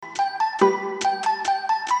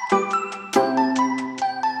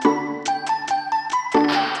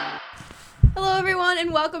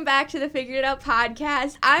welcome back to the Figured It Out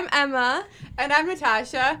podcast. I'm Emma. And I'm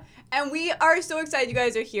Natasha. And we are so excited you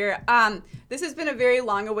guys are here. This has been a very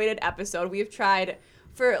long-awaited episode. We've tried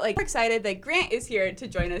for, we're excited that Grant is here to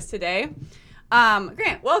join us today.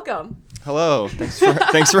 Grant, welcome. Hello.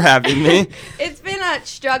 Thanks for having me. It's been a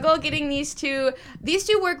struggle getting these two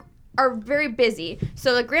are very busy.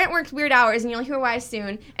 So the Grant works weird hours, and you'll hear why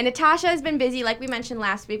soon. And Natasha has been busy, like we mentioned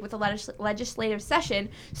last week, with the legislative session.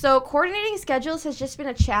 So coordinating schedules has just been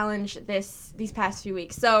a challenge these past few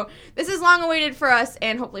weeks. So this is long awaited for us,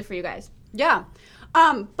 and hopefully for you guys. Yeah.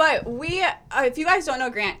 But we, if you guys don't know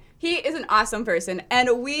Grant, he is an awesome person,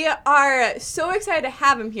 and we are so excited to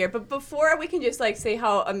have him here. But before we can just say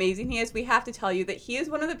how amazing he is, we have to tell you that he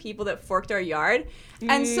is one of the people that forked our yard.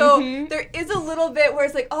 And so there is a little bit where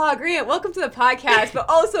it's oh, Grant, welcome to the podcast. But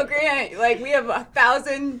also, Grant, we have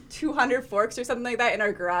 1,200 forks or something like that in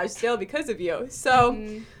our garage still because of you. So,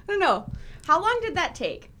 I don't know. How long did that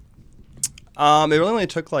take? It only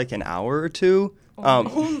took an hour or two.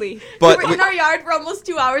 Only. But we were in our yard for almost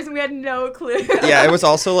 2 hours and we had no clue. Yeah, it was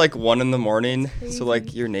also 1 a.m. So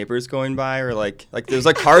your neighbors going by or there's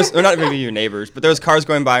cars, or not maybe your neighbors, but there was cars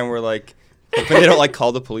going by and we're hoping they don't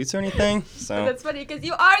call the police or anything. So that's funny because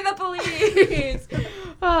you are the police.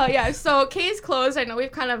 Oh yeah. So case closed. I know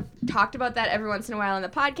we've kind of talked about that every once in a while on the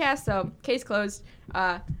podcast. So case closed.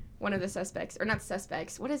 One of the suspects, or not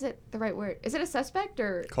suspects. What is it? The right word? Is it a suspect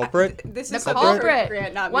or culprit? This is the culprit.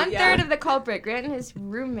 Grant, not me. One third of the culprit. Grant and his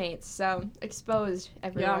roommates. So exposed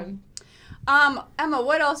everyone. Yeah. Emma,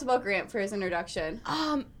 what else about Grant for his introduction?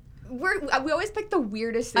 We always pick the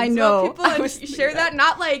weirdest things I know. about people and share that.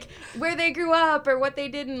 Not where they grew up or what they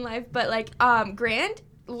did in life, but Grant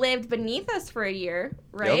lived beneath us for a year,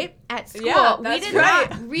 right? Yep. At school. Yeah, we that's did right.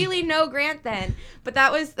 not really know Grant then. But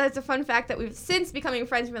that's a fun fact that we've since becoming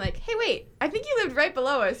friends. We're hey, wait, I think you lived right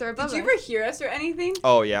below us or above us. Did you ever hear us or anything?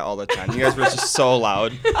 Oh yeah, all the time. You guys were just so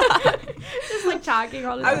loud. Just talking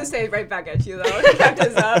all the time. I was gonna say right back at you though. It kept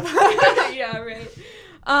us up. Yeah, right.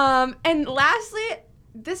 And lastly,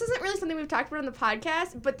 this isn't really something we've talked about on the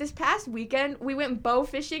podcast, but this past weekend we went bow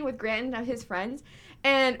fishing with Grant and his friends.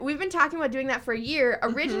 And we've been talking about doing that for a year,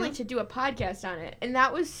 originally to do a podcast on it. And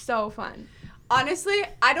that was so fun. Honestly,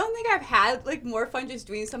 I don't think I've had more fun just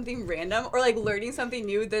doing something random or learning something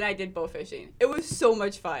new than I did bow fishing. It was so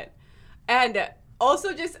much fun. And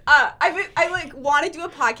also just I want to do a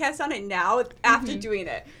podcast on it now after doing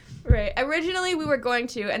it. Right. Originally we were going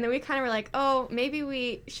to, and then we kind of were oh, maybe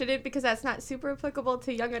we shouldn't because that's not super applicable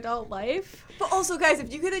to young adult life. But also, guys,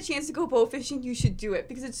 if you get a chance to go bow fishing, you should do it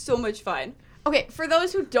because it's so much fun. Okay, for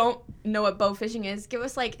those who don't know what bow fishing is, give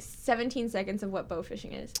us 17 seconds of what bow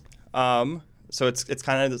fishing is. So it's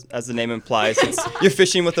kind of as the name implies. You're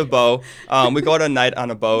fishing with a bow. We go out at night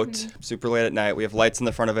on a boat, super late at night. We have lights in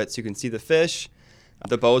the front of it so you can see the fish.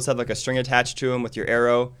 The bows have a string attached to them with your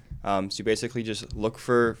arrow. So you basically just look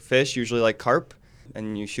for fish, usually carp,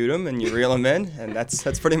 and you shoot them and you reel them in, and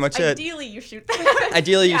that's pretty much it. Ideally, you shoot them.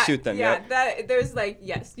 Ideally, you shoot them. Yeah, yep. There's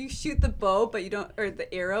yes, you shoot the bow, but you don't, or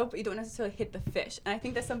the arrow, but you don't necessarily hit the fish. And I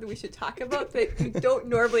think that's something we should talk about. That you don't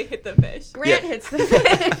normally hit the fish. Grant hits the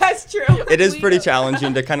fish. That's true. It is pretty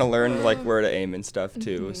challenging to kind of learn where to aim and stuff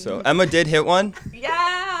too. So Emma did hit one.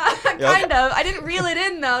 Yeah, kind of. I didn't reel it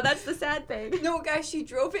in though. That's the sad thing. No, guys, she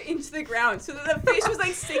drove it into the ground, so that the fish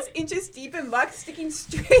was 6 inches deep in muck, sticking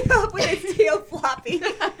straight up with its tail flopping.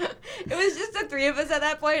 It was just the three of us at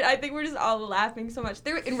that point. I think we're just all laughing so much.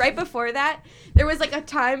 And right before that, there was a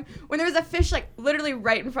time when there was a fish literally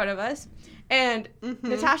right in front of us. And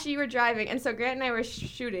Natasha, you were driving, and so Grant and I were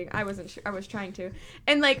shooting. I wasn't. I was trying to,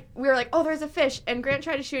 and we were oh, there's a fish, and Grant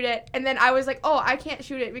tried to shoot it, and then I was oh, I can't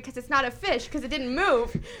shoot it because it's not a fish because it didn't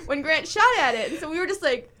move when Grant shot at it, and so we were just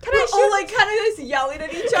can I shoot? Oh, kind of just yelling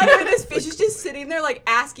at each other, and this fish is just sitting there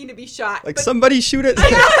asking to be shot. Somebody shoot it. I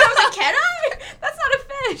was can I? That's not a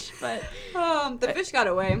fish, but the fish got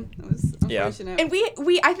away. It was unfortunate. And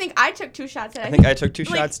we I think I took 2 shots at it. I think I took 2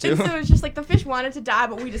 shots too. And so it was just the fish wanted to die,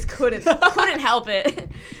 but we just couldn't help it.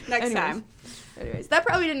 Next time. Anyways, that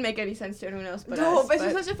probably didn't make any sense to anyone else but no, us. but it's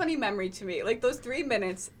just such a funny memory to me. Those 3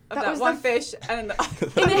 minutes of that was one fish and then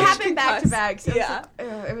and it happened back to back. So yeah.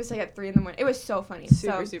 It was at 3 a.m. It was so funny.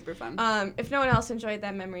 Super fun. If no one else enjoyed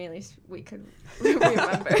that memory, at least we could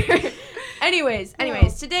remember. Anyways,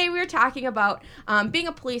 today we were talking about being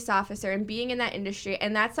a police officer and being in that industry,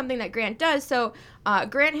 and that's something that Grant does. So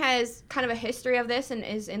Grant has kind of a history of this and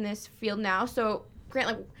is in this field now. So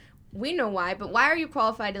Grant, we know why, but why are you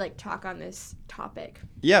qualified to talk on this topic?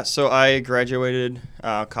 Yeah, so I graduated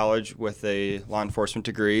college with a law enforcement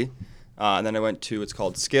degree, and then I went to what's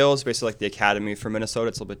called Skills, basically the academy for Minnesota.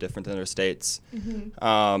 It's a little bit different than other states.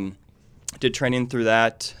 did training through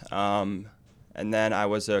that. And then I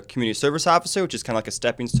was a community service officer, which is kind of like a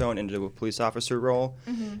stepping stone into a police officer role.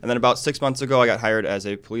 And then about 6 months ago, I got hired as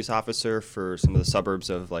a police officer for some of the suburbs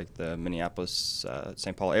of like the Minneapolis,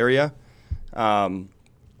 St. Paul area.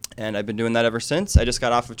 And I've been doing that ever since. I just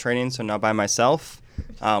got off of training, so now by myself,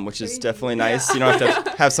 which is definitely nice. You don't have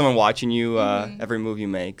to have someone watching you every move you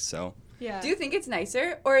make. So. Yeah. Do you think it's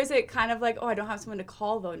nicer, or is it kind of like, oh, I don't have someone to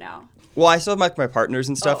call though now? Well, I still have like my partners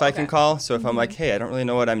and stuff Oh, I can okay. call. So if I'm like, hey, I don't really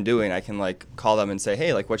know what I'm doing, I can like call them and say,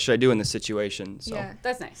 hey, like, what should I do in this situation? So Yeah.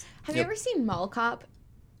 That's nice. Have you Yep. ever seen Mall Cop?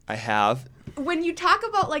 I have. When you talk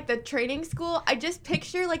about like the training school, I just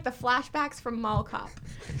picture like the flashbacks from Mall Cop.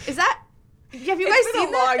 Is that? Have you guys It's been seen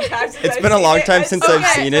a that? long time since It's I've been a seen long it. time since I've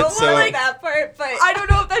seen it, Don't so- worry that part, but I don't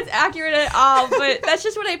know if that's accurate at all, but that's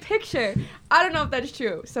just what I picture. I don't know if that's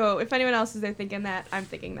true. So if anyone else is there thinking that, I'm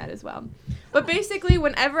thinking that as well. But basically,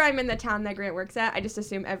 whenever I'm in the town that Grant works at, I just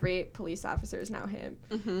assume every police officer is now him.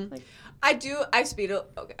 Like, I speed a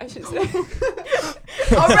okay, I shouldn't say.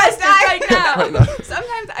 arrested right now. Right now.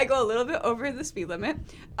 Sometimes I go a little bit over the speed limit,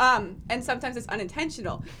 and sometimes it's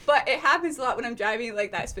unintentional. But it happens a lot when I'm driving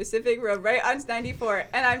like that specific road right on 94,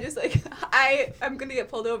 and I'm just like, I'm gonna get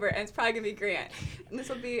pulled over, and it's probably gonna be Grant, and this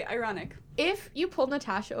will be ironic. If you pulled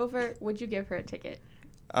Natasha over, would you give her a ticket?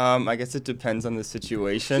 I guess it depends on the Keep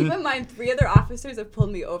situation. in mind, 3 other officers have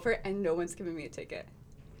pulled me over, and no one's given me a ticket.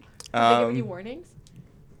 Did they give you warnings?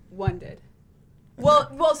 One did.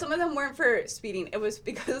 Well, some of them weren't for speeding. It was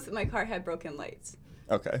because my car had broken lights.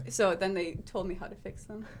 Okay. So then they told me how to fix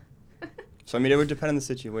them. So, I mean, it would depend on the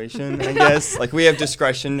situation, I guess. Like, we have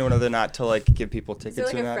discretion whether or not to, like, give people Is tickets there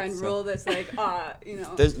like or a not. friend so- rule that's like,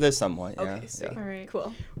 There's somewhat, yeah. Okay, sweet. yeah. All right.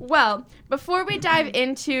 Cool. Well, before we dive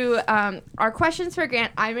into our questions for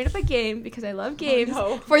Grant, I made up a game because I love games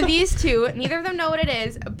no. for these two. Neither of them know what it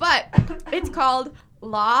is, but it's called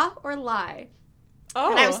Law or Lie. Oh.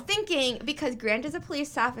 And I was thinking, because Grant is a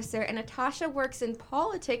police officer and Natasha works in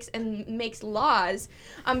politics and makes laws,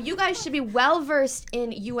 you guys should be well versed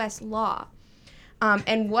in U.S. law.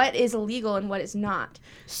 And what is illegal and what is not.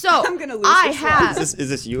 So I'm gonna lose I this one. have. Is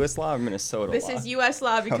this U.S. law or Minnesota This law? is U.S.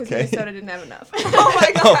 law because Okay. Minnesota didn't have enough. Oh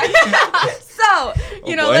my god. So,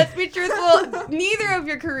 you Oh know, boy. let's be truthful. Neither of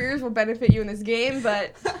your careers will benefit you in this game,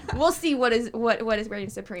 but we'll see what is reigning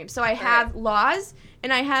supreme. So I have laws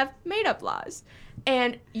and I have made up laws.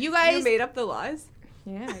 And you guys You made up the laws?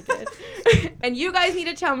 Yeah, I did. And you guys need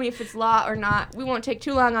to tell me if it's law or not. We won't take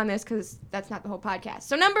too long on this because that's not the whole podcast.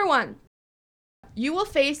 So number 1, you will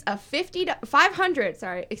face a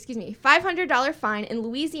 $500 fine in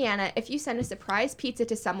Louisiana if you send a surprise pizza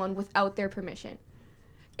to someone without their permission.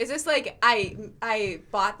 Is this like I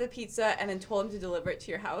bought the pizza and then told him to deliver it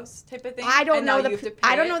to your house type of thing? I don't and know now you have to pay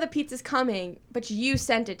I don't it? know the pizza's coming, but you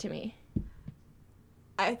sent it to me.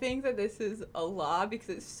 I think that this is a law because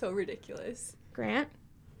it's so ridiculous. Grant,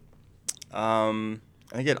 I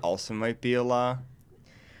think it also might be a law.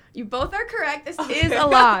 you both are correct. This Okay. is a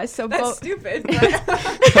law. So That's both. stupid.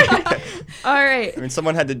 But All right. I mean,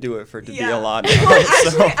 someone had to do it for it to be Yeah. a law. Well, Now,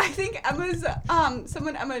 actually, so. I think Emma's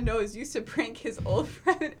someone Emma knows used to prank his old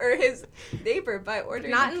friend or his neighbor by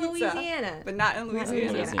ordering Not a in pizza. Louisiana. But not in Not in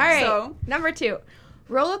Louisiana. Louisiana. All right. So, Number 2,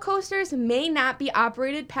 roller coasters may not be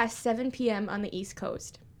operated past 7 p.m. on the East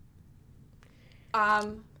Coast.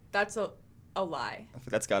 that's a lie.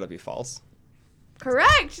 That's got to be false.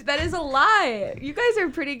 Correct. That is a lie. You guys are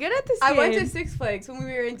pretty good at this game. I went to Six Flags when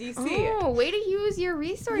we were in DC. Oh, way to use your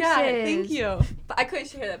resources. Yeah, thank you. But I couldn't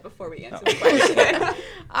share that before we answered the question.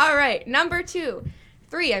 All right. Number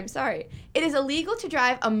 3, I'm sorry. It is illegal to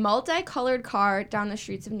drive a multicolored car down the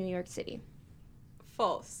streets of New York City.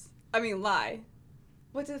 False. I mean, lie.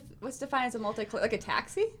 What's defined as a multicolor? Like a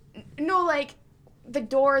taxi? No, like the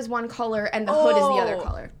door is one color and the hood is the other Oh.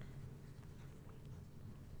 color.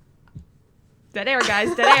 Dead air,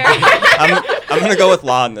 guys. Dead air. I'm going to go with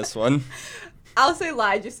law on this one. I'll say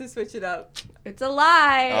lie just to switch it up. It's a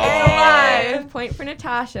lie. Oh. It's a lie. Point for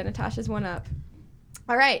Natasha. Natasha's one up.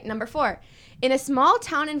 All right, number 4. In a small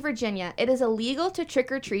town in Virginia, it is illegal to trick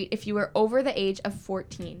or treat if you are over the age of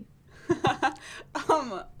 14.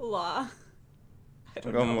 Law. I I'm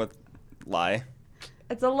don't going know. with lie.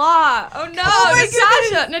 It's a law. Oh no, Oh my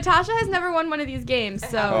Natasha! Natasha has never won one of these games.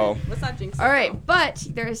 So, Oh. Let's not jinx it. all right, though. but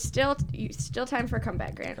there is still time for a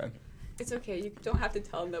comeback, Grant. Okay. It's okay. You don't have to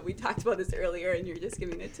tell him that we talked about this earlier and you're just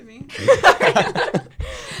giving it to me.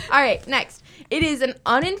 All right, next. It is an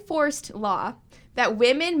unenforced law that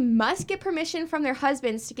women must get permission from their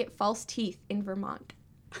husbands to get false teeth in Vermont.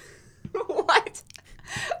 What?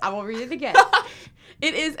 I will read it again.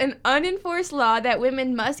 It is an unenforced law that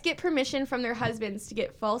women must get permission from their husbands to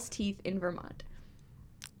get false teeth in Vermont.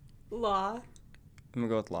 Law. I'm gonna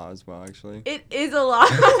go with law as well, actually. It is a law.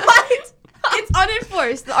 What? It's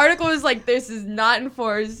unenforced. The article is like, this is not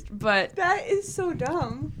enforced, but That is so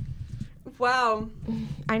dumb. Wow.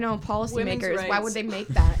 I know Women's policymakers. Why rights. would they make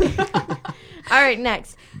that? All right,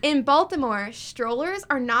 next. In Baltimore, strollers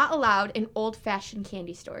are not allowed in old-fashioned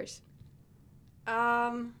candy stores. Lie.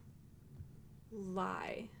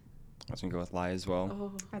 I was gonna go with lie as well.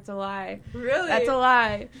 Oh, That's a lie. really? That's a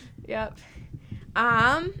lie. Yep.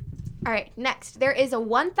 All right, next. There is a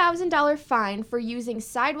 $1,000 fine for using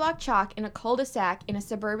sidewalk chalk in a cul-de-sac in a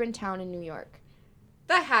suburban town in New York.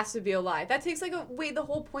 That has to be a lie. That takes like away the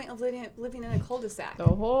whole point of living in a cul-de-sac. The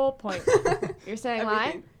whole point. You're saying lie?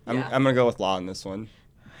 Everything. I'm Yeah. gonna go with law on this one.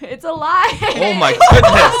 It's a lie. Oh my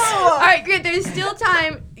goodness. All right, good. There's still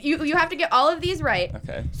time. You have to get all of these right.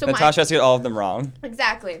 Okay. So Natasha has to get all of them wrong.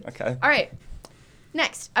 Exactly. Okay. All right.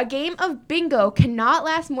 Next, a game of bingo cannot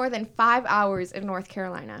last more than 5 hours in North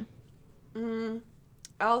Carolina.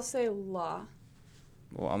 I'll say law.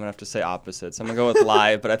 Well, I'm gonna have to say opposites. I'm gonna go with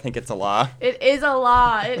lie, but I think it's a law. It is a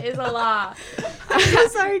law. It is a law.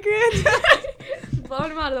 Sorry, Grant.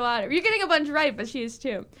 Blowing him out of the water. You're getting a bunch right, but she is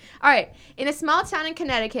too. All right. In a small town in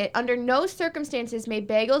Connecticut, under no circumstances may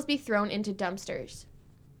bagels be thrown into dumpsters.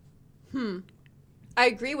 I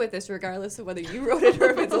agree with this regardless of whether you wrote it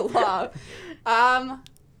or if it's a law.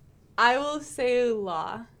 I will say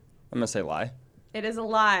law. I'm gonna say lie. It is a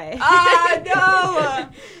lie. Ah, no!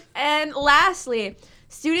 And lastly,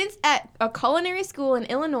 students at a culinary school in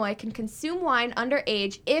Illinois can consume wine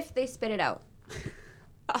underage if they spit it out.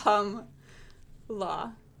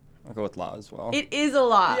 Law. I'll go with law as well. It is a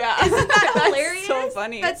law. Yeah. Isn't that That's hilarious? so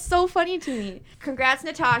funny. That's so funny to me. Congrats,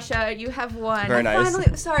 Natasha. You have won. Very nice.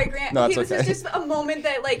 Finally, sorry, Grant. No, it's This okay. is just a moment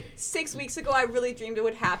that, like, 6 weeks ago, I really dreamed it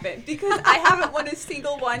would happen because I haven't won a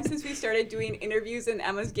single one since we started doing interviews in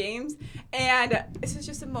Emma's games. And this is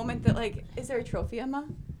just a moment that, like, is there a trophy, Emma?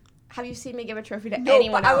 Have you seen me give a trophy to No,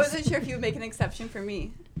 anyone but I else? wasn't sure if you would make an exception for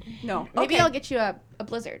me. No. Maybe Okay. I'll get you a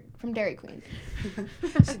Blizzard from Dairy Queen.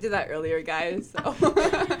 She did that earlier, guys. So.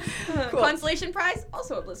 Cool. Consolation prize,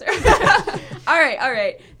 also a Blizzard. all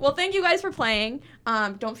right. Well, thank you guys for playing.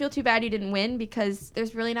 Don't feel too bad you didn't win because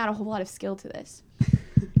there's really not a whole lot of skill to this.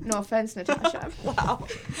 No offense, Natasha. Wow.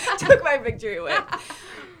 Took my victory away.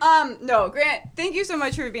 No, Grant, thank you so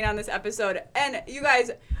much for being on this episode. And you guys,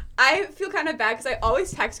 I feel kind of bad because I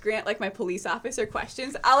always text Grant, like, my police officer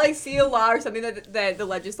questions. I'll, like, see a law or something that the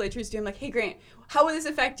legislature is doing. I'm like, hey, Grant, how will this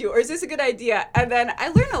affect you? Or is this a good idea? And then I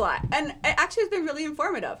learn a lot. And it actually has been really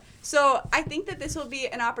informative. So I think that this will be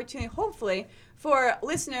an opportunity, hopefully, for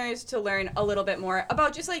listeners to learn a little bit more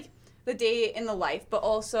about just, like, the day in the life, but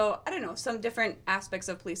also, I don't know, some different aspects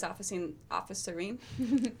of police officering,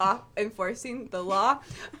 enforcing the law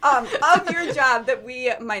of your job that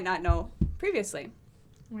we might not know previously.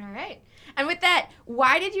 All right. And with that,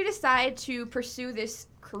 why did you decide to pursue this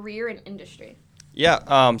career in industry?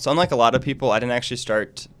 Yeah. So unlike a lot of people, I didn't actually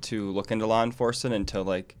start to look into law enforcement until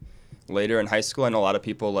like later in high school. I know a lot of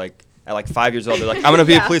people like at like 5 years old, they're like, I'm gonna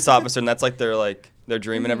be a police officer, and that's like their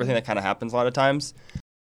dream and everything. That kind of happens a lot of times.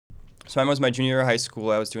 So mine was my junior year of high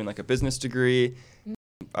school. I was doing like a business degree.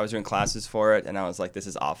 I was doing classes for it, and I was like, this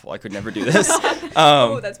is awful. I could never do this.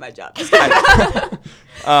 Oh, that's my job.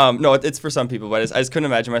 No, it's for some people, but I just couldn't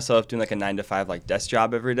imagine myself doing like a 9-to-5 like desk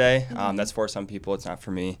job every day. That's for some people. It's not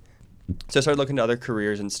for me. So I started looking into other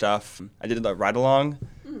careers and stuff. I did a ride-along,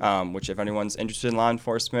 which if anyone's interested in law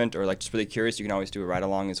enforcement or like just really curious, you can always do a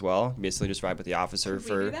ride-along as well. Basically just ride with the officer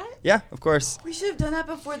Can we do that? Yeah, of course. We should have done that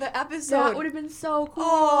before the episode. That would have been so cool.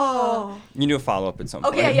 Oh. You can do a follow-up at some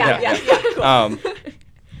point. Okay, yeah, cool.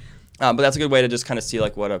 But that's a good way to just kind of see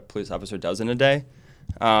like what a police officer does in a day.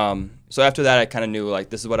 So after that, I kind of knew like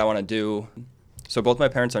this is what I want to do. So both my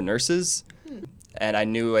parents are nurses, and I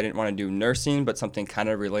knew I didn't want to do nursing, but something kind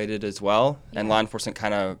of related as well. And law enforcement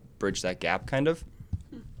kind of bridged that gap, kind of.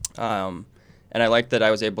 And I liked that I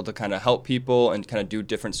was able to kind of help people and kind of do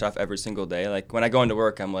different stuff every single day. Like when I go into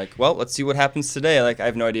work, I'm like, well, let's see what happens today. Like I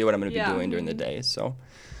have no idea what I'm going to be doing during the day. So,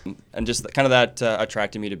 and just kind of that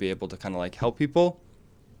attracted me to be able to kind of like help people.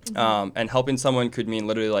 And helping someone could mean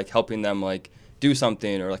literally like helping them like do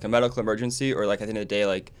something or like a medical emergency, or like at the end of the day,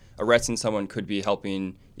 like arresting someone could be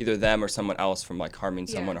helping either them or someone else from like harming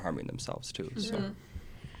someone or harming themselves too. So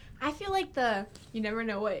I feel like you never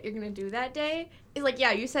know what you're going to do that day is like,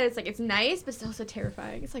 yeah, you said it's like, it's nice, but it's also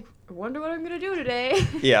terrifying. It's like, I wonder what I'm going to do today.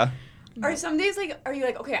 yeah. Are some days like, are you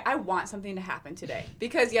like, okay, I want something to happen today?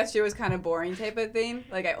 Because yesterday was kind of boring type of thing.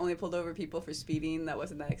 Like I only pulled over people for speeding. That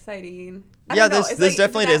wasn't that exciting. Yeah, there's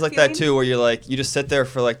definitely days like that too, where you're like, you just sit there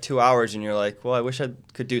for like 2 hours and you're like, well, I wish I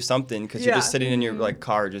could do something, because you're just sitting in your like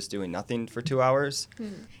car just doing nothing for 2 hours.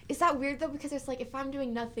 Is that weird though? Because it's like, if I'm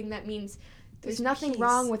doing nothing, that means there's nothing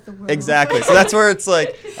wrong with the world. Exactly. So that's where it's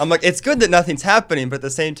like, I'm like, it's good that nothing's happening, but at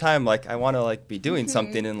the same time, like, I want to like be doing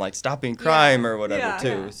something and like stopping crime or whatever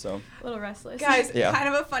too. So a little restless. Guys,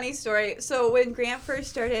 kind of a funny story. So when Grant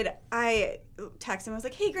first started, I texted him. I was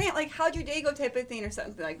like, hey, Grant, like, how'd your day go type of thing or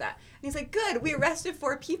something like that. And he's like, good. We arrested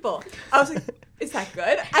 4 people. I was like, is that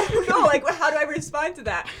good? I don't know. Like, how do I respond to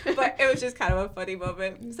that? But it was just kind of a funny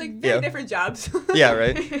moment. It's like very different jobs. Yeah,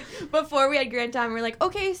 right. Before we had Grant on, we were like,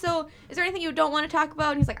 okay, so is there anything you don't want to talk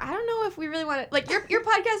about? And he's like, I don't know if we really want to. Like, your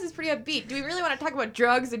podcast is pretty upbeat. Do we really want to talk about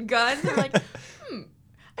drugs and guns? And we're like,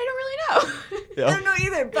 I don't really know. Yeah. I don't know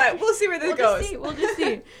either, but we'll see where this goes. We'll just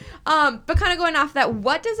see. But kind of going off that,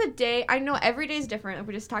 what does a day, I know every day is different, like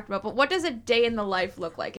we just talked about, but what does a day in the life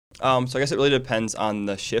look like? So I guess it really depends on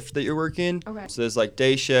the shift that you're working. Okay. So there's like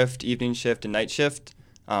day shift, evening shift, and night shift.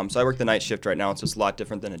 So I work the night shift right now. It's just a lot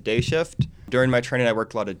different than a day shift. During my training, I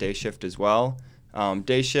worked a lot of day shift as well.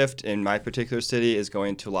 Day shift in my particular city is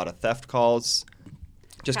going to a lot of theft calls.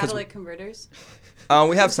 Catalytic converters.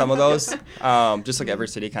 We have some of those. Just like every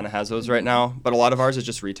city kind of has those right now. But a lot of ours is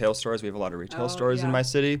just retail stores. We have a lot of retail stores in my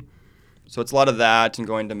city. So it's a lot of that and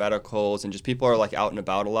going to medicals, and just people are like out and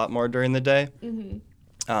about a lot more during the day.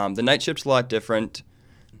 The night shift's a lot different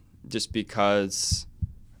just because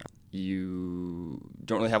you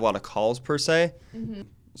don't really have a lot of calls per se.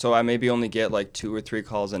 So I maybe only get like 2 or 3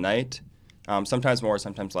 calls a night. Sometimes more,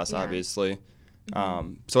 sometimes less, obviously.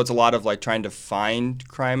 So it's a lot of like trying to find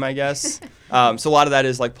crime, I guess. So a lot of that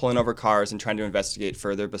is like pulling over cars and trying to investigate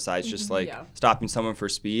further besides just like stopping someone for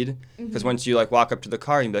speed. Because once you like walk up to the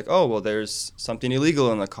car, you can be like, oh, well, there's something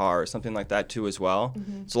illegal in the car or something like that too as well.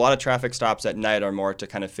 So a lot of traffic stops at night are more to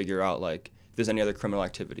kind of figure out like if there's any other criminal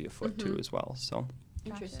activity afoot too as well. So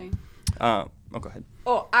Interesting. oh, go ahead.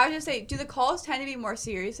 Oh, I was just say, do the calls tend to be more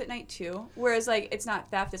serious at night too? Whereas like it's not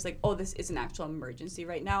theft, it's like, oh, this is an actual emergency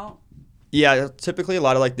right now. Yeah, typically a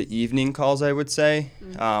lot of like the evening calls, I would say,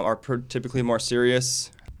 are typically more serious.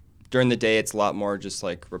 During the day, it's a lot more just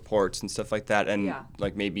like reports and stuff like that, and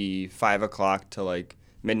like maybe 5 o'clock to like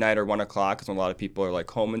midnight or 1 o'clock is when a lot of people are like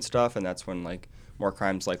home and stuff, and that's when like more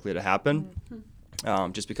crime's likely to happen.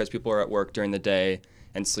 Just because people are at work during the day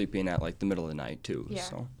and sleeping at like the middle of the night too. Yeah.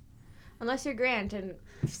 So. Unless you're Grant and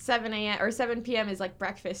 7 a.m. or 7 p.m. is like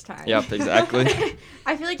breakfast time. Yep, exactly.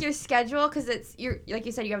 I feel like your schedule, because you're like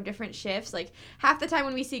you said, you have different shifts. Like half the time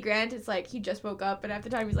when we see Grant, it's like he just woke up, and half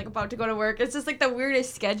the time he's like about to go to work. It's just like the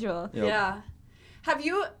weirdest schedule. Yep. Yeah. Have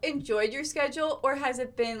you enjoyed your schedule, or has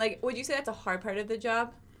it been like? Would you say that's a hard part of the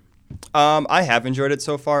job? I have enjoyed it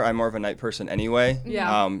so far. I'm more of a night person anyway.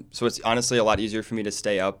 Yeah. So it's honestly a lot easier for me to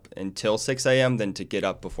stay up until 6 a.m. than to get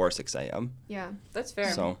up before 6 a.m. Yeah, that's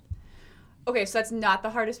fair. So. Okay, so that's not the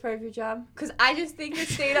hardest part of your job? Because I just think that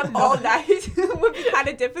staying up all night would be kind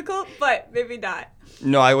of difficult, but maybe not.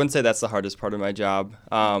 No, I wouldn't say that's the hardest part of my job.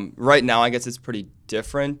 Right now, I guess it's pretty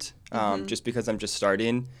different just because I'm just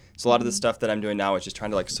starting. So a lot of the stuff that I'm doing now is just trying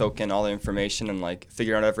to like soak in all the information and like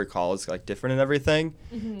figure out every call is like different and everything.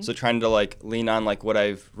 So trying to like lean on like what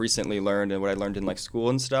I've recently learned and what I learned in like school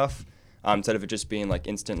and stuff instead of it just being like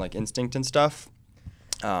instinct and stuff.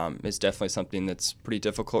 Is definitely something that's pretty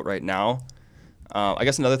difficult right now. I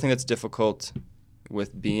guess another thing that's difficult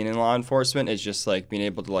with being in law enforcement is just like being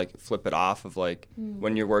able to like flip it off of like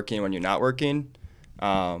when you're working, when you're not working.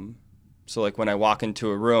 So like when I walk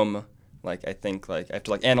into a room, like I think like I have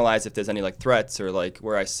to like analyze if there's any like threats or like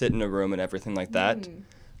where I sit in a room and everything like that.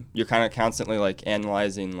 You're kind of constantly like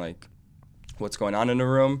analyzing like what's going on in a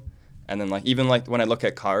room, and then like even like when I look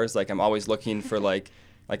at cars, like I'm always looking for like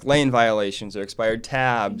lane violations or expired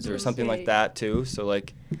tabs or something like that too. So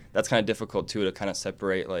like that's kind of difficult too to kind of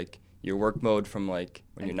separate like your work mode from like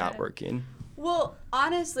when you're not working. Well,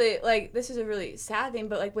 honestly, like this is a really sad thing,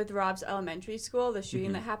 but like with Rob's elementary school, the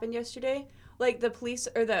shooting that happened yesterday, like the police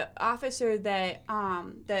or the officer that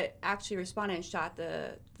that actually responded and shot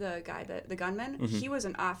the guy, the gunman, he was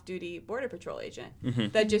an off-duty Border Patrol agent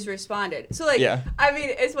that just responded. So like, I mean,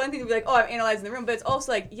 it's one thing to be like, oh, I'm analyzing the room, but it's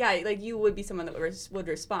also like, yeah, like you would be someone that would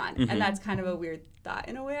respond, and that's kind of a weird thought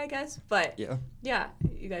in a way, I guess. But yeah,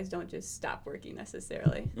 you guys don't just stop working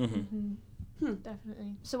necessarily.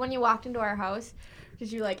 Definitely. So when you walked into our house,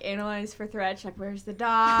 did you like analyze for threats? Like, where's the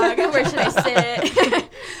dog? Where should I sit?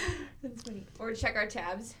 That's funny. Or check our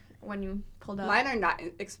tabs when you pulled up? Mine are not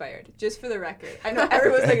expired, just for the record. I know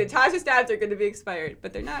everyone's like, Natasha stabs are going to be expired,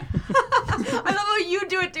 but they're not. I love how you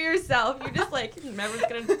do it to yourself. You're just like, everyone's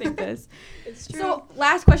going to think this. It's true. So,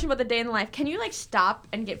 last question about the day in the life. Can you, like, stop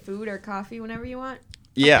and get food or coffee whenever you want?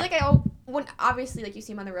 Yeah. I feel like when obviously, like, you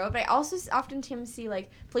see them on the road, but I also often see,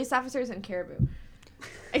 like, police officers in Caribou.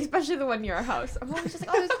 Especially the one near our house. I'm always just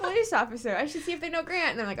like, oh, there's a police officer. I should see if they know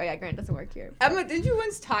Grant. And they're like, oh, yeah, Grant doesn't work here. Emma, didn't you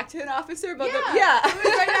once talk to an officer about that? Yeah. It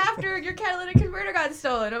was right after your catalytic converter got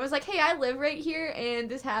stolen. I was like, hey, I live right here, and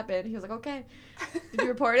this happened. He was like, okay. Did you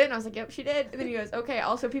report it? And I was like, yep, she did. And then he goes, okay,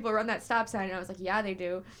 also people run that stop sign. And I was like, yeah, they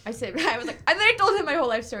do. I was like, and then I told him my whole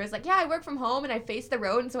life story. I was like, yeah, I work from home, and I face the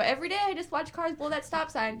road, and so every day I just watch cars blow that stop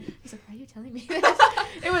sign. He's like, why are you telling me this?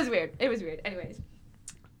 It was weird. Anyways,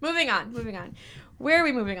 moving on. Where are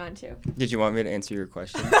we moving on to? Did you want me to answer your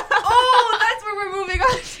question? Oh, that's where we're moving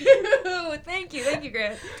on to. Thank you,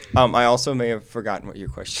 Grant. I also may have forgotten what your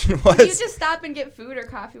question was. You just stop and get food or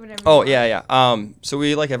coffee whenever. Oh, you want. yeah. So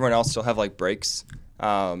we, like everyone else, still have like breaks.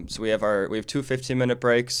 So we have two 15-minute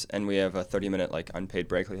breaks, and we have a 30-minute like unpaid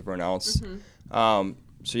break like everyone else. Mm-hmm.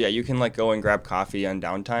 So yeah, you can like go and grab coffee on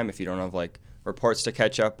downtime if you don't have like reports to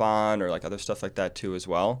catch up on or like other stuff like that too as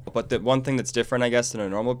well. But the one thing that's different, I guess, than a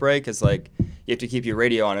normal break is like you have to keep your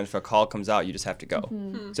radio on, and if a call comes out, you just have to go.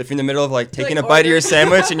 Mm-hmm. So if you're in the middle of like taking like a bite of your order.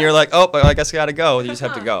 sandwich and you're like, oh, I guess I gotta go, you just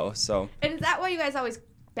have to go. So And is that why you guys always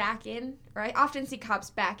back in? Or I often see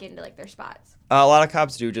cops back into like their spots. a lot of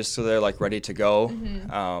cops do just so they're like ready to go.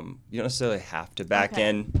 Mhm. You don't necessarily have to back Okay.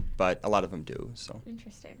 in, but a lot of them do. So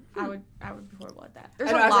Interesting. I would be horrible at that.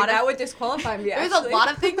 I know, I was like, that would disqualify me, There's actually. a lot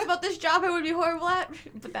of things about this job I would be horrible at,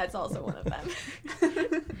 but that's also one of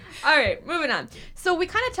them. All right, moving on. So we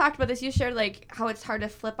kind of talked about this. You shared like how it's hard to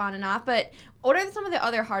flip on and off, but what are some of the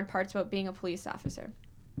other hard parts about being a police officer?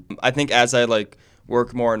 I think as I like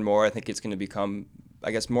work more and more, I think it's going to become,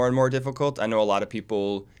 I guess, more and more difficult. I know a lot of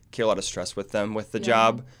people carry a lot of stress with them with the Yeah.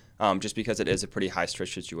 job, just because it is a pretty high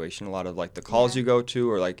stress situation. A lot of like the calls Yeah. you go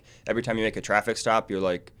to, or like every time you make a traffic stop, you're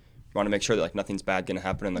like, you want to make sure that like nothing's bad going to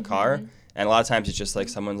happen in the car. And a lot of times it's just like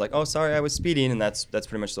someone's like, oh, sorry, I was speeding, and that's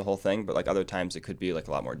pretty much the whole thing. But like other times it could be like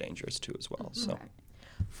a lot more dangerous too as well. So. Okay.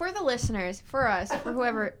 For the listeners, for us, for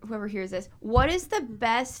whoever hears this, what is the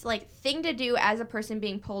best like thing to do as a person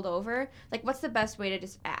being pulled over? Like, what's the best way to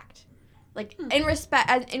just act? Like in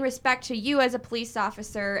respect to you as a police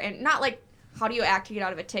officer, and not like how do you act to get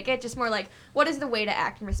out of a ticket, just more like what is the way to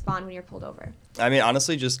act and respond when you're pulled over? I mean,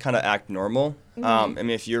 honestly, just kind of act normal. I mean,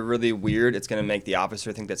 if you're really weird, it's going to make the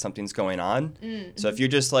officer think that something's going on. So if you're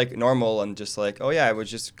just like normal and just like, oh yeah, I was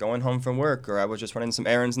just going home from work, or I was just running some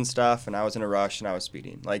errands and stuff, and I was in a rush and I was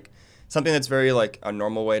speeding. Like something that's very like a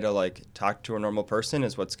normal way to like talk to a normal person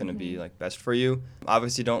is what's going to be like best for you.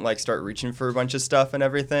 Obviously, don't like start reaching for a bunch of stuff and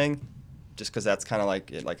everything, just because that's kind of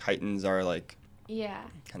like it like heightens our like Yeah.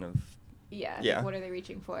 kind of Yeah. Yeah. Like, what are they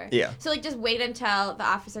reaching for? Yeah. So like just wait until the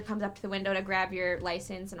officer comes up to the window to grab your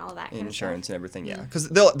license and all that kind insurance of and everything, yeah. Because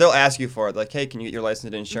they'll ask you for it, like, hey, can you get your license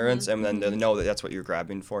and insurance? And then they'll know that that's what you're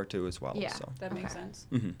grabbing for too as well. Yeah. So. That makes Okay. sense.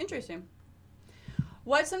 Mhm. Interesting.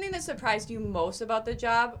 What's something that surprised you most about the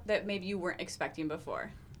job that maybe you weren't expecting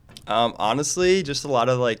before? Honestly, just a lot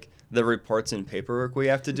of like the reports and paperwork we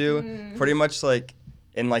have to do. Pretty much like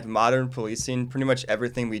in like modern policing, pretty much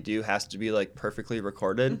everything we do has to be like perfectly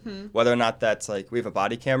recorded. Whether or not that's like we have a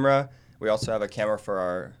body camera, we also have a camera for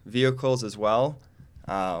our vehicles as well.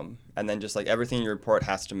 And then just like everything in your report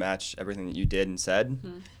has to match everything that you did and said.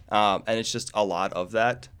 And it's just a lot of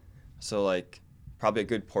that. So like probably a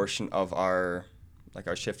good portion of our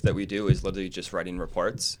shift that we do is literally just writing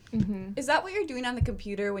reports. Is that what you're doing on the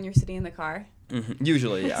computer when you're sitting in the car?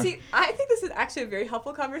 Usually, yeah. See, I think this is actually a very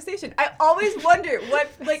helpful conversation. I always wonder what,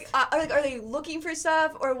 like are they looking for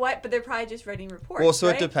stuff or what? But they're probably just writing reports. Well, so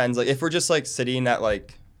right? it depends. Like if we're just like sitting at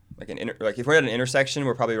like if we're at an intersection,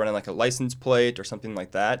 we're probably running like a license plate or something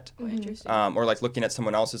like that. Oh, interesting. Or like looking at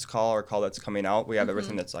someone else's call or call that's coming out. We have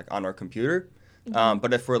everything that's like on our computer.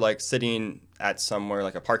 But if we're like sitting at somewhere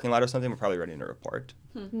like a parking lot or something, we're probably writing a report.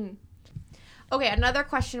 Okay, another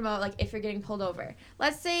question about like if you're getting pulled over.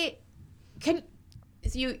 Let's say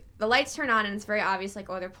the lights turn on and it's very obvious like,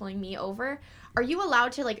 oh, they're pulling me over. Are you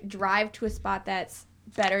allowed to like drive to a spot that's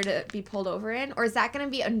better to be pulled over in, or is that going to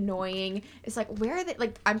be annoying? It's like, where are they?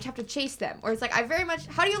 Like, I'm have to chase them, or it's like I very much.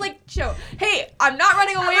 How do you like show? Hey, I'm not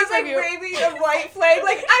running away I was from like you. waving a white flag,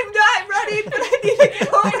 like I'm not running, but I need to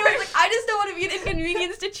go. I know, it's like, I just don't want to be an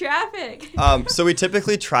inconvenience to traffic. So we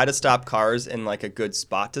typically try to stop cars in like a good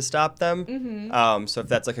spot to stop them. So if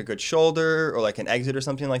that's like a good shoulder or like an exit or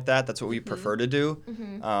something like that, that's what we prefer to do.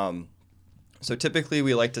 So typically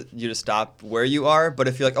we like you to stop where you are, but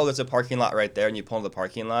if you're like, oh, there's a parking lot right there, and you pull into the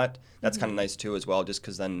parking lot, that's kind of nice too as well, just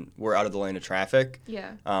because then we're out of the lane of traffic.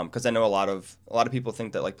 Yeah. Because I know a lot of people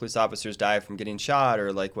think that like police officers die from getting shot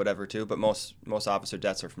or like whatever too, but most officer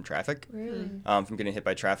deaths are from traffic. Really? From getting hit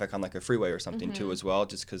by traffic on like a freeway or something too as well,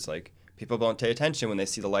 just because like people don't pay attention when they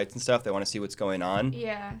see the lights and stuff. They want to see what's going on.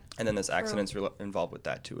 Yeah. And then there's accidents involved with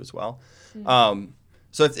that too as well. Mm-hmm.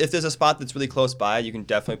 So if there's a spot that's really close by, you can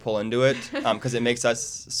definitely pull into it because it makes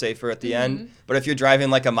us safer at the end. But if you're driving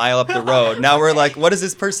like a mile up the road, now we're like, what is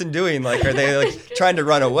this person doing? Like, are they like trying to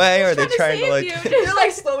run away? Or are they trying to like... You're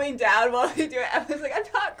like slowing down while you do it. I was like, I'm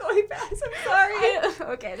not going fast. I'm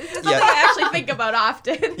sorry. Okay, this is something I actually think about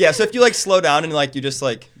often. Yeah, so if you like slow down and like you're just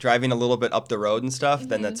like driving a little bit up the road and stuff,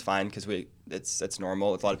 then that's fine because it's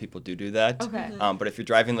normal. A lot of people do that. Okay. But if you're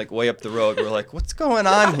driving like way up the road, we're like, what's going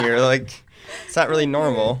on here? Like, it's not really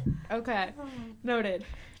normal. Okay. Noted.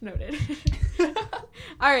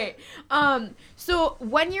 All right. So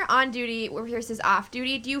when you're on duty, or versus off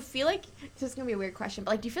duty, do you feel like, this is going to be a weird question,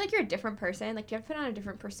 but like, do you feel like you're a different person? Like, do you have to put on a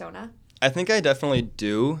different persona? I think I definitely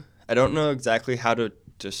do. I don't know exactly how to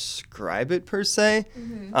describe it per se.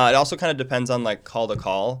 It also kind of depends on like call to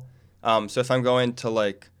call. So if I'm going to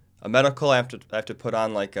like a medical, I have to put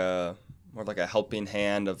on like more like a helping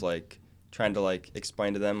hand of like trying to like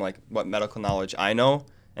explain to them like what medical knowledge I know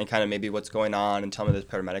and kind of maybe what's going on and tell me there's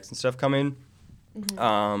paramedics and stuff coming.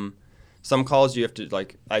 Some calls you have to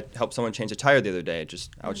like, I helped someone change a tire the other day.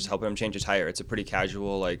 I was just helping them change a tire. It's a pretty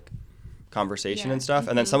casual like conversation and stuff.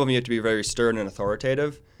 And then some of them you have to be very stern and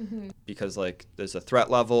authoritative because like there's a threat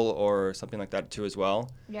level or something like that too as well.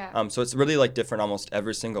 Yeah. So it's really like different almost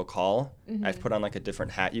every single call. I've put on like a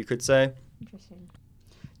different hat, you could say. Interesting.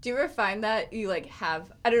 Do you ever find that you like have,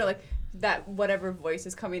 I don't know, like that whatever voice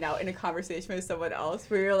is coming out in a conversation with someone else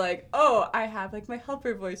where you're like, oh, I have like my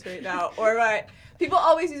helper voice right now, or my, people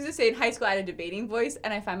always used to say in high school I had a debating voice,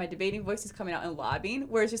 and I find my debating voice is coming out in lobbying,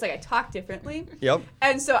 where it's just like I talk differently. Yep.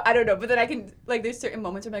 And so I don't know, but then I can, like, there's certain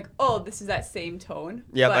moments where I'm like, oh, this is that same tone.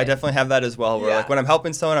 Yep, but, I definitely have that as well, where like when I'm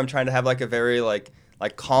helping someone, I'm trying to have like a very like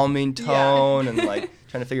calming tone and like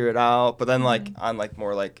trying to figure it out. But then like on like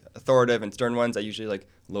more like authoritative and stern ones, I usually like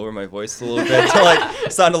lower my voice a little bit to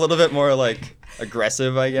like sound a little bit more like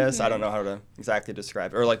aggressive, I guess. I don't know how to exactly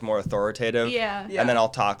describe it. Or like more authoritative. Yeah. And then I'll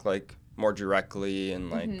talk like more directly and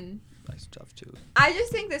like stuff too. I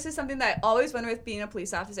just think this is something that I always wonder with being a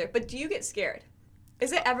police officer. But do you get scared?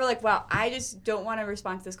 Is it ever like, wow, I just don't want to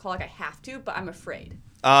respond to this call like I have to, but I'm afraid?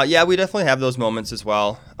 Yeah, we definitely have those moments as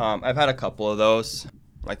well. I've had a couple of those.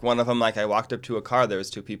 Like one of them, like I walked up to a car, there was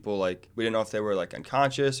two people, like we didn't know if they were like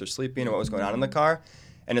unconscious or sleeping or what was going on in the car.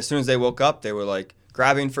 And as soon as they woke up, they were like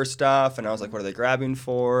grabbing for stuff. And I was like, what are they grabbing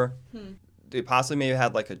for? They possibly maybe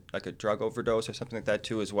had like a drug overdose or something like that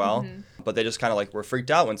too as well. But they just kind of like were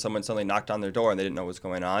freaked out when someone suddenly knocked on their door and they didn't know what was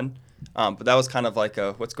going on. But that was kind of like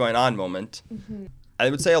a what's going on moment.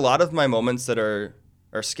 I would say a lot of my moments that are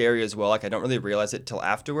scary as well, like I don't really realize it till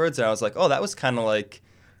afterwards. And I was like, oh, that was kind of like,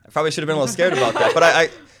 I probably should have been a little scared about that. But I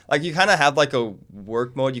like you kind of have like a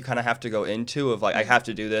work mode you kind of have to go into of like, I have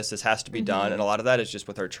to do this has to be done. And a lot of that is just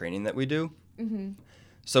with our training that we do.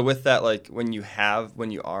 So with that, like when you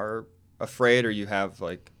are afraid or you have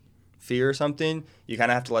like fear or something, you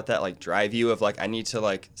kind of have to let that like drive you of like, I need to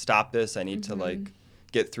like stop this. I need to like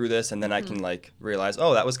get through this. And then I can like realize,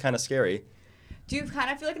 oh, that was kind of scary. Do you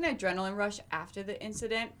kind of feel like an adrenaline rush after the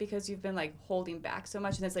incident because you've been like holding back so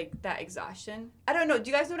much and it's like that exhaustion? I don't know.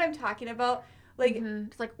 Do you guys know what I'm talking about? Like,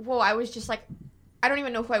 It's like, whoa, I was just like, I don't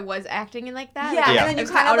even know who I was acting in like that. yeah. Like, And then you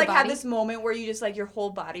was kind of like out have body. this moment where you just like your whole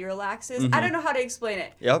body relaxes. I don't know how to explain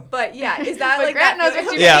it. Yep. But yeah, is that But like Grant that knows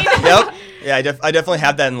what you Yeah, mean. yep. Yeah, I definitely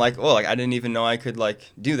have that, and like, oh, like I didn't even know I could like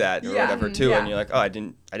do that or Yeah. whatever too, Yeah. and you're like, oh, I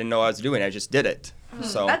didn't know what I was doing, I just did it.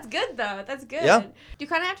 So That's good though. That's good. Yeah. Do you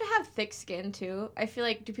kind of have to have thick skin too? I feel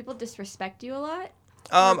like, do people disrespect you a lot?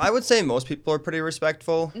 I would say most people are pretty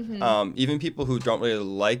respectful. Even people who don't really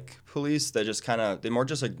like police, they more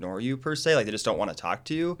just ignore you per se. Like they just don't want to talk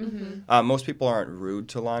to you. Most people aren't rude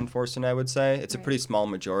to law enforcement, I would say. It's a pretty small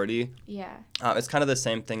majority. Yeah. It's kind of the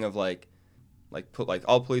same thing of like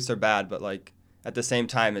all police are bad, but like at the same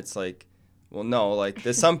time, it's like, well, no, like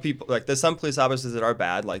there's some people, like there's some police officers that are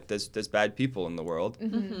bad. Like there's bad people in the world,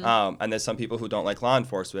 and there's some people who don't like law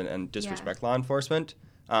enforcement and disrespect law enforcement.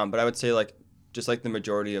 But I would say like just like the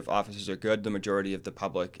majority of officers are good, the majority of the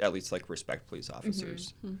public at least like respect police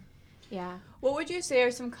officers. Yeah. What would you say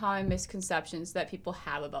are some common misconceptions that people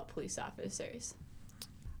have about police officers?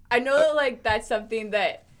 I know that like that's something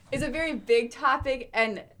that is a very big topic,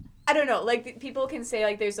 and I don't know, like people can say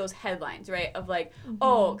like there's those headlines, right, of like,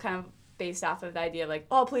 oh, kind of based off of the idea of like,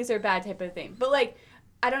 oh, police are bad type of thing. But like,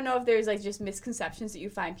 I don't know if there's like just misconceptions that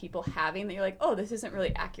you find people having that you're like, oh, this isn't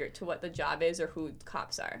really accurate to what the job is or who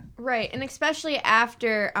cops are. Right, and especially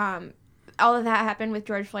after all of that happened with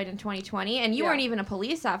George Floyd in 2020, and you weren't even a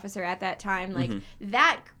police officer at that time. Like,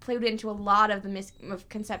 that played into a lot of the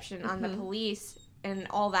misconception on the police and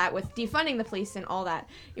all that with defunding the police and all that.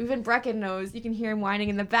 Even Brecken knows, you can hear him whining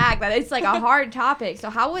in the back, that it's like a hard topic.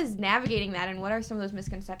 So how was navigating that, and what are some of those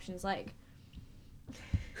misconceptions like?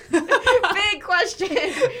 Big question.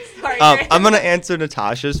 Sorry. I'm going to answer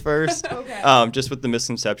Natasha's first, Okay. just with the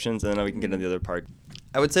misconceptions, and then we can get into the other part.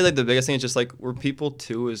 I would say, like, the biggest thing is just, like, we're people,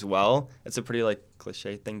 too, as well. It's a pretty, like,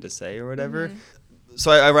 cliche thing to say or whatever.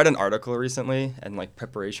 So I read an article recently, and, like,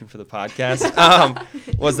 preparation for the podcast,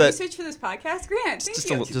 was that... Research for this podcast? Grant, thank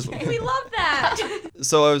you. We love that.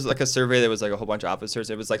 So it was, like, a survey that was, like, a whole bunch of officers.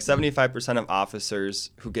 It was, like, 75% of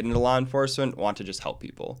officers who get into law enforcement want to just help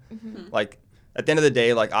people. Like, at the end of the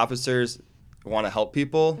day, like, officers want to help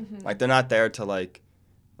people. Like, they're not there to, like,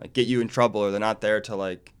 get you in trouble, or they're not there to,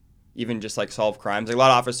 like, even just, like, solve crimes. Like, a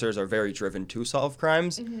lot of officers are very driven to solve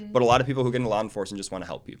crimes, but a lot of people who get into law enforcement just want to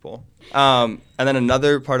help people. And then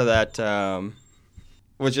another part of that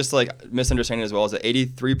was just, like, misunderstanding as well, is that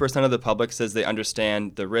 83% of the public says they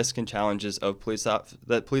understand the risk and challenges of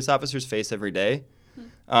that police officers face every day,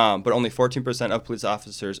 but only 14% of police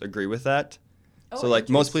officers agree with that. So, like,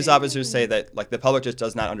 most police officers say that, like, the public just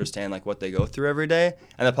does not understand, like, what they go through every day.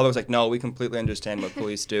 And the public's like, no, we completely understand what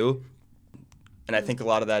police do. And I think a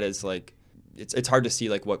lot of that is, like, it's hard to see,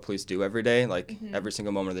 like, what police do every day, like, every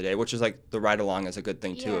single moment of the day, which is, like, the ride-along is a good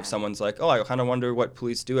thing, too. Yeah. If someone's like, oh, I kind of wonder what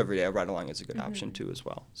police do every day, a ride-along is a good option, too, as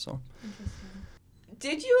well. So.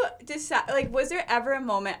 Did you decide, like, was there ever a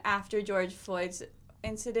moment after George Floyd's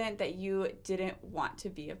incident that you didn't want to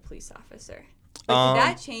be a police officer? Like, did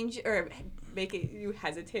that change or make you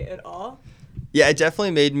hesitate at all? Yeah, it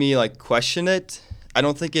definitely made me, like, question it. I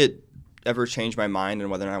don't think it ever changed my mind on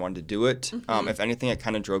whether or not I wanted to do it. If anything, it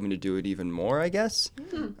kind of drove me to do it even more, I guess,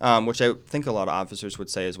 which I think a lot of officers would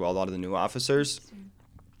say as well, a lot of the new officers,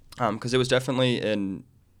 because it was definitely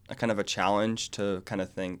a kind of a challenge to kind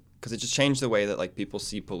of think, because it just changed the way that, like, people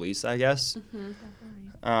see police, I guess.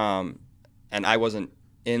 And I wasn't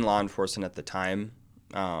in law enforcement at the time,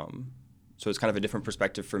 so it's kind of a different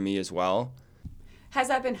perspective for me as well. Has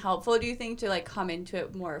that been helpful, do you think, to, like, come into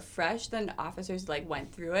it more fresh than officers, like,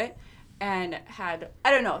 went through it and had,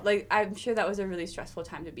 I don't know, like, I'm sure that was a really stressful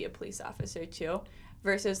time to be a police officer, too,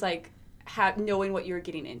 versus, like, knowing what you were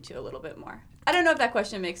getting into a little bit more? I don't know if that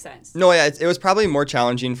question makes sense. No, yeah, it was probably more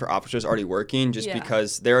challenging for officers already working, just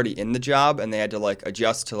because they're already in the job and they had to, like,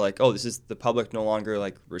 adjust to, like, oh, this is the public no longer,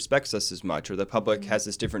 like, respects us as much, or the public has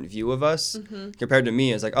this different view of us, compared to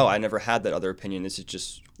me as, like, oh, I never had that other opinion. This is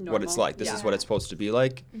just what it's like. This is what it's supposed to be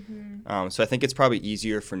like. So I think it's probably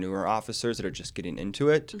easier for newer officers that are just getting into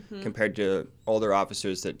it compared to older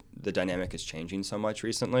officers that the dynamic is changing so much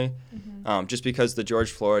recently. Just because the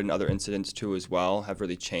George Floyd and other incidents, too, as well, have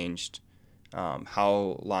really changed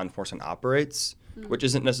how law enforcement operates, which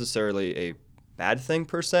isn't necessarily a bad thing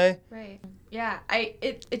per se. Right. Yeah.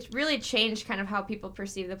 It's really changed kind of how people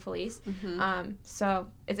perceive the police. So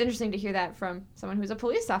it's interesting to hear that from someone who's a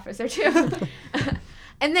police officer too.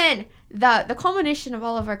 And then the culmination of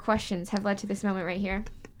all of our questions have led to this moment right here.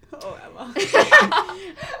 Oh, Emma.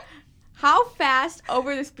 How fast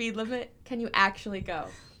over the speed limit can you actually go?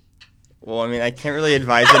 Well, I mean, I can't really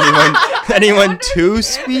advise anyone to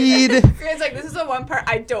speed. Grant's like, this is the one part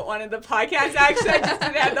I don't want in the podcast, actually. I just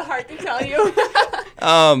didn't have the heart to tell you.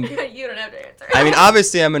 You don't have to answer. I mean,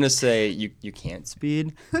 obviously, I'm going to say you can't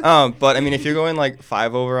speed. But, I mean, if you're going, like,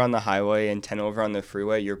 5 over on the highway and 10 over on the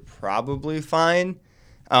freeway, you're probably fine.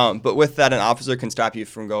 But with that, an officer can stop you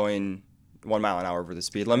from going 1 mile an hour over the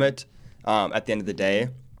speed limit at the end of the day.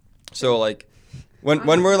 So, like, when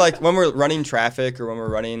we're running traffic, or when we're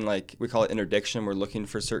running, like, we call it interdiction, we're looking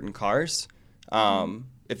for certain cars.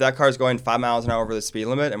 If that car is going 5 miles an hour over the speed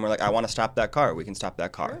limit and we're like, I want to stop that car, we can stop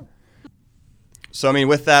that car. So, I mean,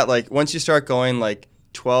 with that, like, once you start going, like,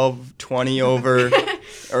 12, 20 over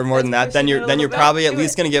or more than that, then you're probably at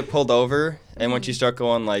least going to get pulled over. And once you start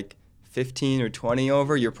going, like, 15 or 20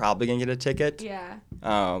 over, you're probably going to get a ticket. Yeah.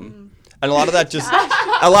 And a lot of that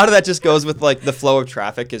just goes with, like, the flow of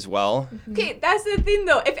traffic as well. Okay, that's the thing,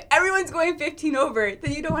 though. If everyone's going 15 over,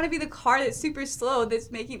 then you don't want to be the car that's super slow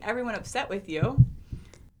that's making everyone upset with you.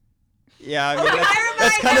 Yeah, I mean,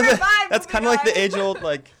 that's kind of like the age-old,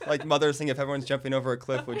 like mother thing. If everyone's jumping over a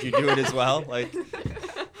cliff, would you do it as well? Like,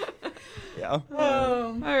 yeah.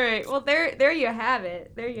 All right. Well, there you have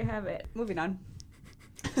it. There you have it. Moving on.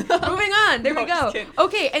 Moving on. There No, we just go. kidding.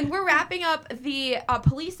 Okay, and we're wrapping up the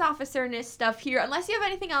police officer-ness stuff here. Unless you have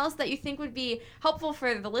anything else that you think would be helpful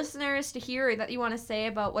for the listeners to hear or that you want to say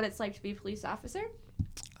about what it's like to be a police officer.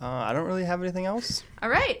 I don't really have anything else. All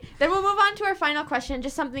right. Then we'll move on to our final question,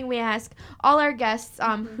 just something we ask all our guests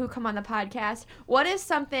who come on the podcast. What is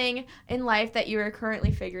something in life that you are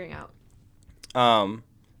currently figuring out?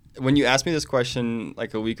 When you asked me this question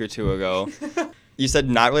like a week or two ago, you said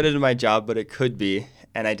not related to my job, but it could be.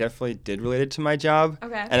 And I definitely did relate it to my job.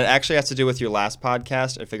 Okay. And it actually has to do with your last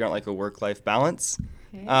podcast and figuring out like a work-life balance.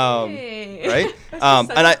 Hey. Right? That's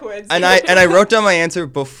such a coincidence. and I wrote down my answer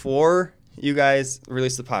before you guys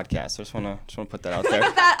released the podcast. So I just want to put that out there.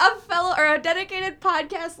 That a fellow or a dedicated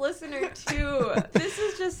podcast listener too. This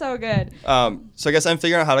is just so good. So I guess I'm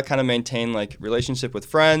figuring out how to kind of maintain like relationship with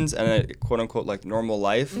friends and a quote unquote like normal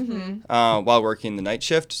life while working the night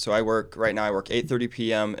shift. So I work 8:30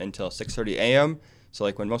 p.m. until 6:30 a.m. So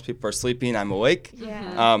like when most people are sleeping, I'm awake.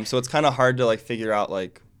 Yeah. So it's kind of hard to like figure out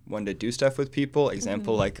like when to do stuff with people.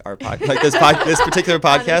 Example like our this particular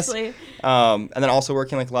podcast. Honestly. And then also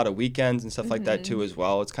working like a lot of weekends and stuff like that too as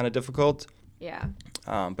well. It's kind of difficult. Yeah.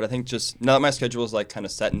 But I think just now that my schedule is like kind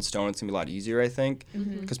of set in stone, it's gonna be a lot easier. I think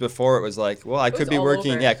because before it was like, well, I could be all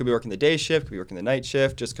working, over. I could be working the day shift, could be working the night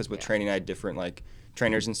shift, just because with training I had different like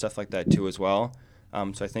trainers and stuff like that too as well.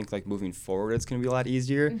 So I think like moving forward, it's gonna be a lot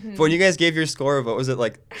easier. But when you guys gave your score of what was it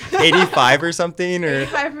like 85 or something, or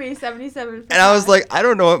 85 for me, 77 for and I was Josh. like, I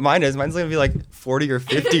don't know what mine is. Mine's gonna be like 40 or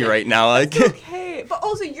 50 right now. Like, Okay, but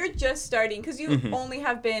also you're just starting because you only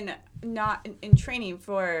have been not in training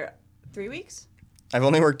for 3 weeks. I've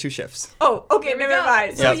only worked 2 shifts. Oh, okay, There we never go.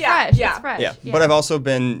 mind. So So it's yeah, fresh. yeah. It's fresh. Yeah. But I've also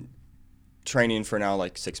been training for now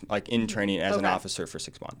like in training as an Okay. officer for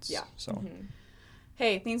 6 months. Yeah. So.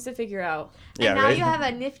 Hey, things to figure out. And Yeah, now right? you have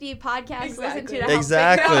a nifty podcast to listen to to help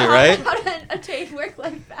Exactly, figure out right? how to attain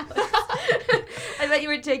work-life balance. I bet you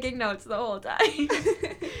were taking notes the whole time.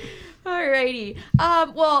 Alrighty.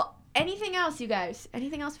 Well, anything else, you guys?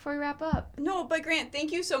 Anything else before we wrap up? No, but Grant,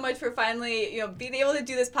 thank you so much for finally, being able to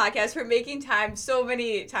do this podcast, for making time so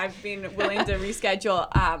many times, being willing to reschedule.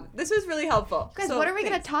 This was really helpful. Guys, So, what are we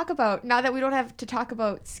going to thanks. talk about now that we don't have to talk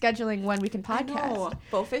about scheduling when we can I podcast? know.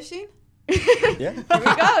 Bow fishing? Yeah.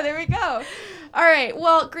 There we go. All right.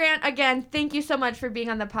 Well, Grant, again, thank you so much for being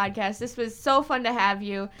on the podcast. This was so fun to have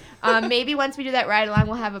you. Maybe once we do that ride along,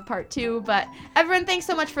 we'll have a part 2. But everyone, thanks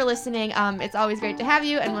so much for listening. It's always great to have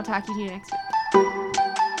you, and we'll talk to you next week.